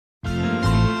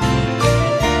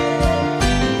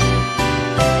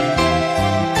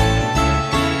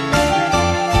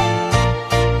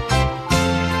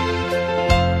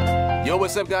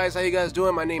What's up, guys? How you guys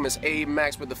doing? My name is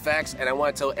Amax with the Facts, and I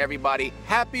want to tell everybody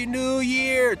Happy New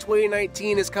Year!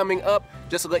 2019 is coming up.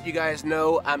 Just to let you guys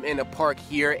know, I'm in a park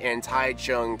here in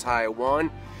Taichung,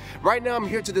 Taiwan. Right now, I'm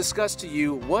here to discuss to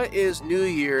you what is New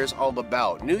Year's all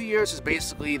about. New Year's is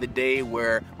basically the day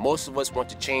where most of us want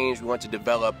to change, we want to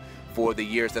develop for the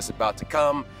years that's about to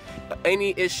come.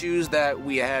 Any issues that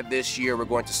we had this year, we're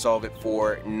going to solve it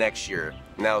for next year.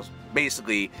 Now,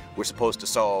 basically, we're supposed to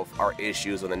solve our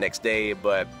issues on the next day,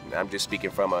 but I'm just speaking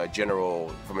from a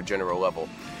general level.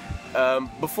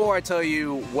 Before I tell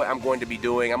you what I'm going to be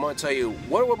doing, I'm going to tell you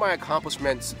what were my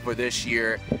accomplishments for this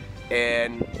year,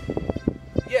 and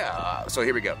yeah, so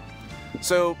here we go.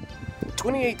 So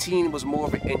 2018 was more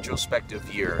of an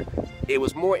introspective year. It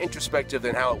was more introspective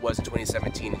than how it was in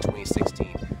 2017 and 2016.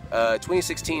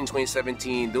 2016 and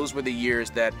 2017, those were the years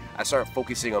that I started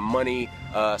focusing on money,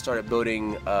 started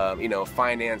building,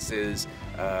 finances,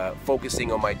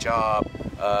 focusing on my job,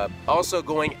 also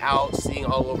going out, seeing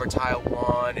all over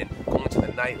Taiwan, and going to the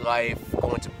nightlife,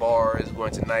 going to bars,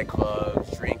 going to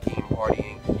nightclubs, drinking,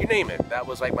 partying, you name it. That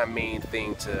was like my main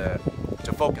thing to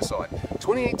focus on.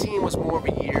 2018 was more of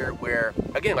a year where,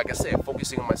 again, like I said,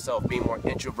 focusing on myself, being more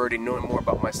introverted, knowing more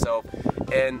about myself,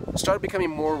 and started becoming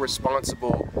more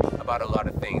responsible about a lot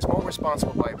of things. More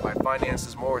responsible by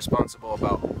finances, more responsible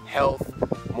about health,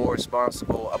 more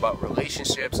responsible about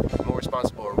relationships, more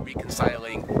responsible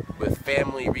reconciling with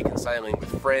family, reconciling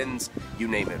with friends, you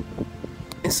name it.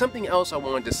 And something else I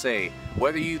wanted to say,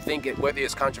 whether you think it, whether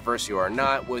it's controversial or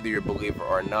not, whether you're a believer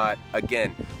or not,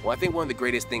 again, well, I think one of the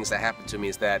greatest things that happened to me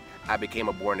is that I became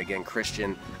a born-again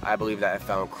Christian. I believe that I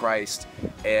found Christ,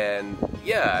 and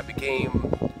yeah,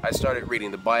 I started reading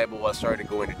the Bible, I started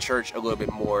going to church a little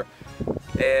bit more,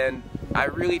 and I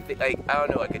really think, I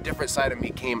don't know, like a different side of me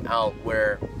came out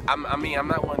where, I'm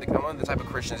not one of the type of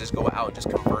Christians that just go out and just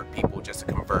convert people just to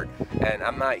convert, and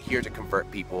I'm not here to convert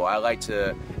people. I like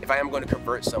to, if I am going to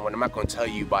convert someone, I'm not going to tell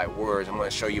you by words, I'm going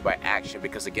to show you by action,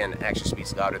 because again, action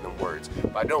speaks louder than words.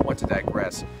 But I don't want to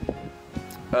digress.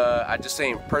 I'm just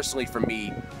saying, personally for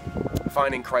me,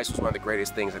 finding Christ was one of the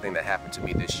greatest things I think that happened to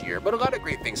me this year. But a lot of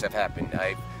great things have happened.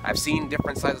 I've seen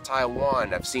different sides of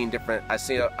Taiwan.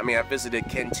 I visited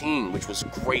Kenting, which was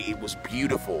great. It was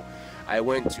beautiful. I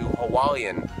went to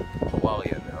Hawaiian. I don't know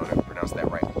if I pronounced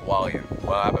that right. Hawaiian.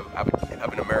 Well, I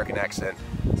have an American accent,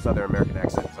 Southern American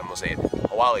accent, so I'm gonna say it.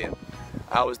 Hawaiian.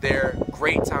 I was there.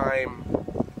 Great time.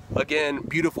 Again,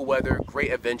 beautiful weather.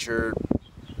 Great adventure.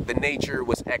 The nature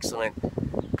was excellent.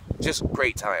 Just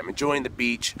great time. Enjoying the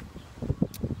beach.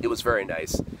 It was very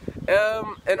nice.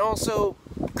 And also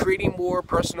creating more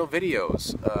personal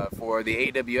videos for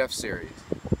the AWF series.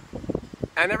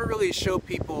 I never really show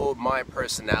people my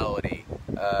personality,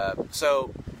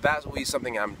 so that will be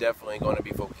something I'm definitely going to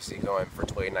be focusing on for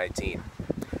 2019.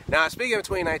 Now, speaking of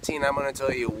 2019, I'm going to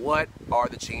tell you what are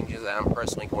the changes that I'm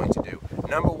personally going to do.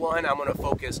 Number one, I'm going to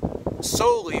focus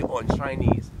solely on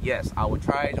Chinese. Yes, I will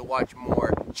try to watch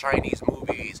more Chinese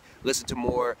movies, listen to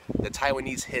more the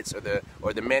Taiwanese hits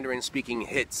or the Mandarin speaking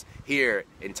hits here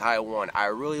in Taiwan. I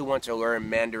really want to learn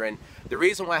Mandarin. The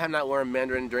reason why I have not learned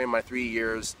Mandarin during my 3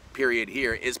 years period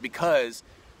here is because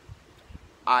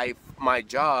my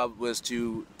job was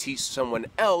to teach someone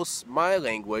else my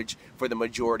language for the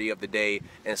majority of the day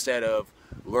instead of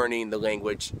learning the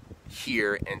language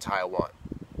here in Taiwan.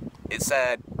 It's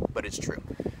sad, but it's true.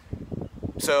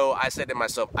 So I said to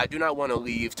myself, I do not want to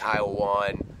leave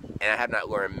Taiwan and I have not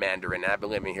learned Mandarin, and I've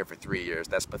been living here for 3 years.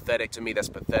 That's pathetic to me, that's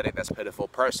pathetic, that's pitiful.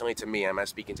 Personally to me, I'm not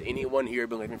speaking to anyone here,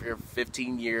 been living here for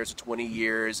 15 years, 20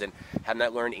 years, and have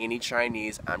not learned any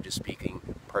Chinese. I'm just speaking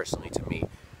personally to me.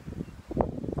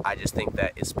 I just think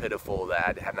that it's pitiful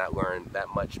that I have not learned that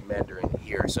much Mandarin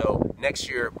here. So next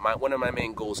year, one of my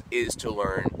main goals is to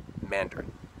learn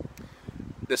Mandarin.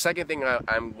 The second thing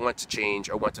I want to change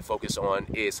or want to focus on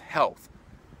is health.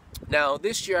 Now,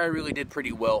 this year I really did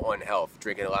pretty well on health,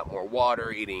 drinking a lot more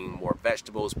water, eating more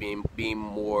vegetables, being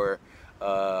more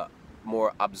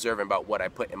observant about what I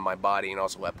put in my body and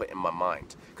also what I put in my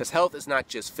mind. Because health is not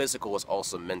just physical, it's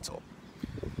also mental.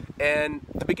 And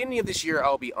the beginning of this year,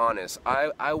 I'll be honest,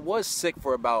 I was sick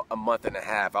for about a month and a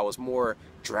half. I was more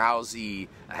drowsy,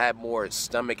 I had more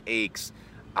stomach aches.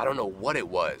 I don't know what it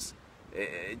was.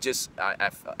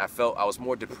 I felt I was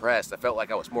more depressed. I felt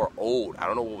like I was more old. I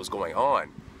don't know what was going on.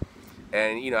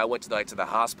 And, I went to the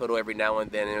hospital every now and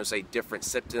then, and it was like different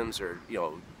symptoms or,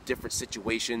 different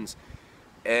situations.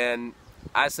 And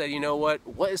I said, you know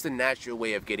what is the natural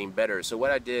way of getting better? So what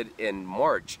I did in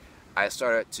March, I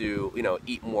started to,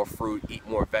 eat more fruit, eat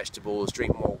more vegetables,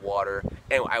 drink more water,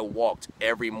 and I walked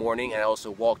every morning, and I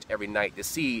also walked every night to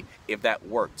see if that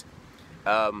worked.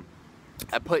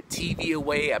 I put TV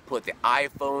away. I put the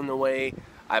iPhone away.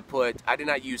 I did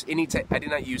not use any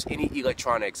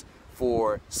electronics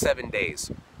for 7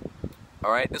 days.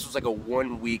 All right, this was like a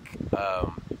 1 week.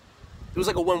 It was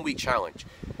like a 1 week challenge.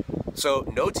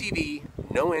 So no TV,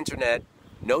 no internet,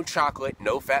 no chocolate,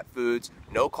 no fat foods,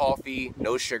 no coffee,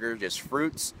 no sugar, just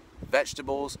fruits,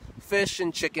 vegetables, fish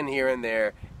and chicken here and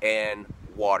there, and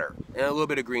water, and a little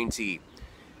bit of green tea.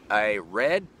 I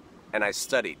read and I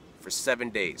studied for 7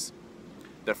 days.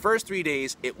 The first 3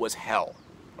 days, it was hell,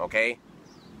 okay?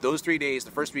 The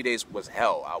first 3 days was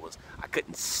hell. I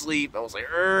couldn't sleep. I was like,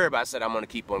 but I said, I'm going to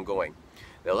keep on going.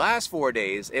 The last 4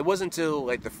 days, it wasn't until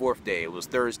like the 4th day. It was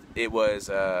Thursday. It was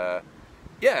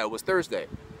Thursday.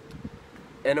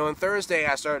 And on Thursday,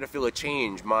 I started to feel a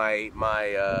change. My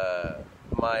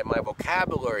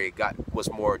vocabulary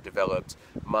was more developed.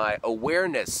 My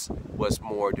awareness was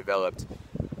more developed.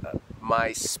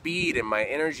 My speed and my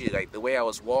energy, like the way I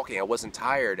was walking, I wasn't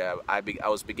tired. I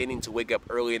was beginning to wake up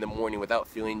early in the morning without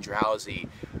feeling drowsy.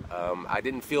 I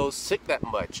didn't feel sick that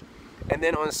much. And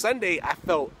then on Sunday, I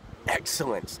felt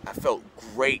excellent. I felt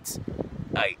great.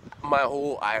 I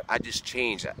just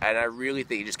changed, and I really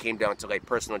think it just came down to like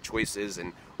personal choices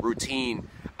and routine.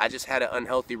 I just had an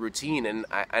unhealthy routine, and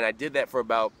I did that for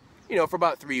about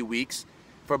 3 weeks.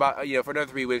 For another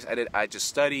 3 weeks, I just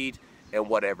studied and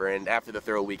whatever. And after the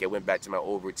 3rd week, I went back to my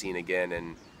old routine again,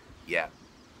 and yeah.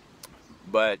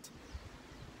 But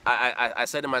I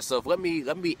said to myself, let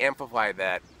me amplify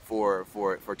that for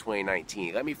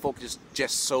 2019. Let me focus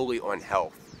just solely on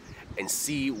health, and let's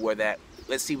see where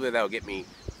that'll get me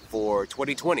for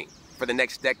 2020, for the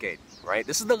next decade, right?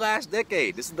 This is the last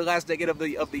decade. This is the last decade of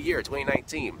the year,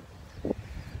 2019.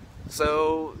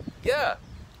 So yeah,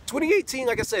 2018,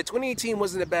 like I said, 2018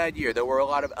 wasn't a bad year. There were a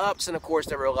lot of ups, and of course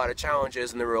there were a lot of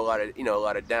challenges, and there were a lot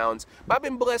of downs. But I've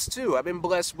been blessed too. I've been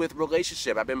blessed with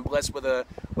relationship. I've been blessed with a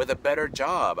better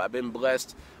job. I've been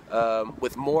blessed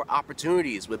with more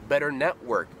opportunities, with better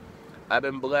network. I've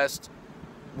been blessed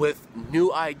with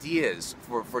new ideas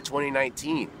for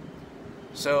 2019.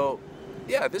 So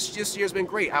yeah, this year's been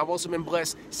great. I've also been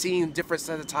blessed seeing different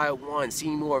sides of Taiwan,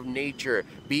 seeing more of nature,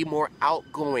 be more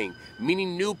outgoing,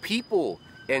 meeting new people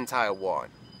in Taiwan.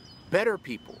 Better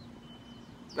people.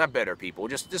 Not better people,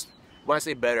 just when I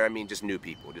say better, I mean just new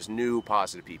people, just new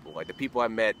positive people. Like the people I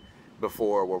met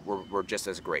before were just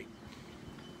as great.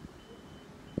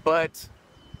 But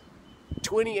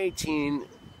 2018,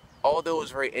 although it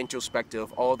was very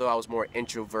introspective, although I was more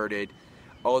introverted,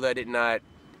 although I did not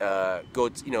go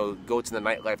to the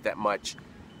nightlife that much,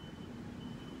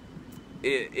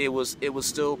 it was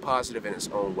still positive in its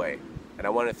own way. And I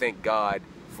want to thank God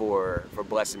for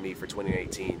blessing me for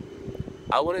 2018.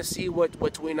 I want to see what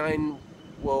 2019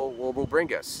 will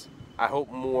bring us. I hope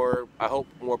more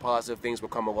positive things will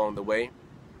come along the way.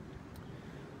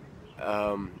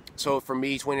 So for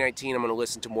me, 2019, I'm going to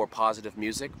listen to more positive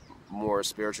music, more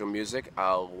spiritual music.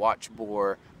 I'll watch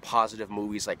more positive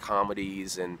movies like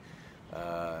comedies and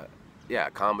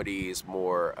comedies,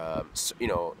 more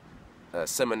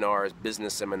seminars,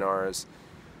 business seminars.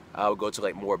 I'll go to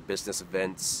like more business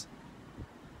events.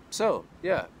 So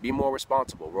yeah, be more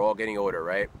responsible. We're all getting older,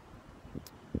 right?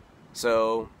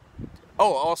 So,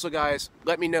 also guys,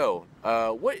 let me know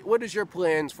what is your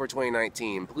plans for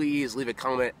 2019. Please leave a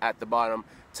comment at the bottom.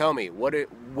 Tell me what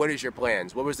is your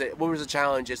plans. What was the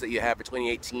challenges that you had for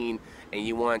 2018 and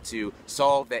you want to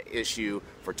solve that issue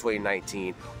for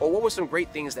 2019, or what were some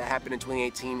great things that happened in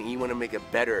 2018 and you want to make it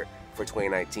better for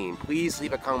 2019. Please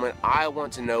leave a comment. I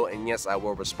want to know, and yes, I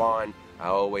will respond. I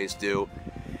always do.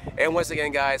 And once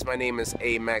again, guys, my name is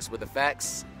Amax with the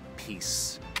Facts.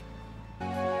 Peace.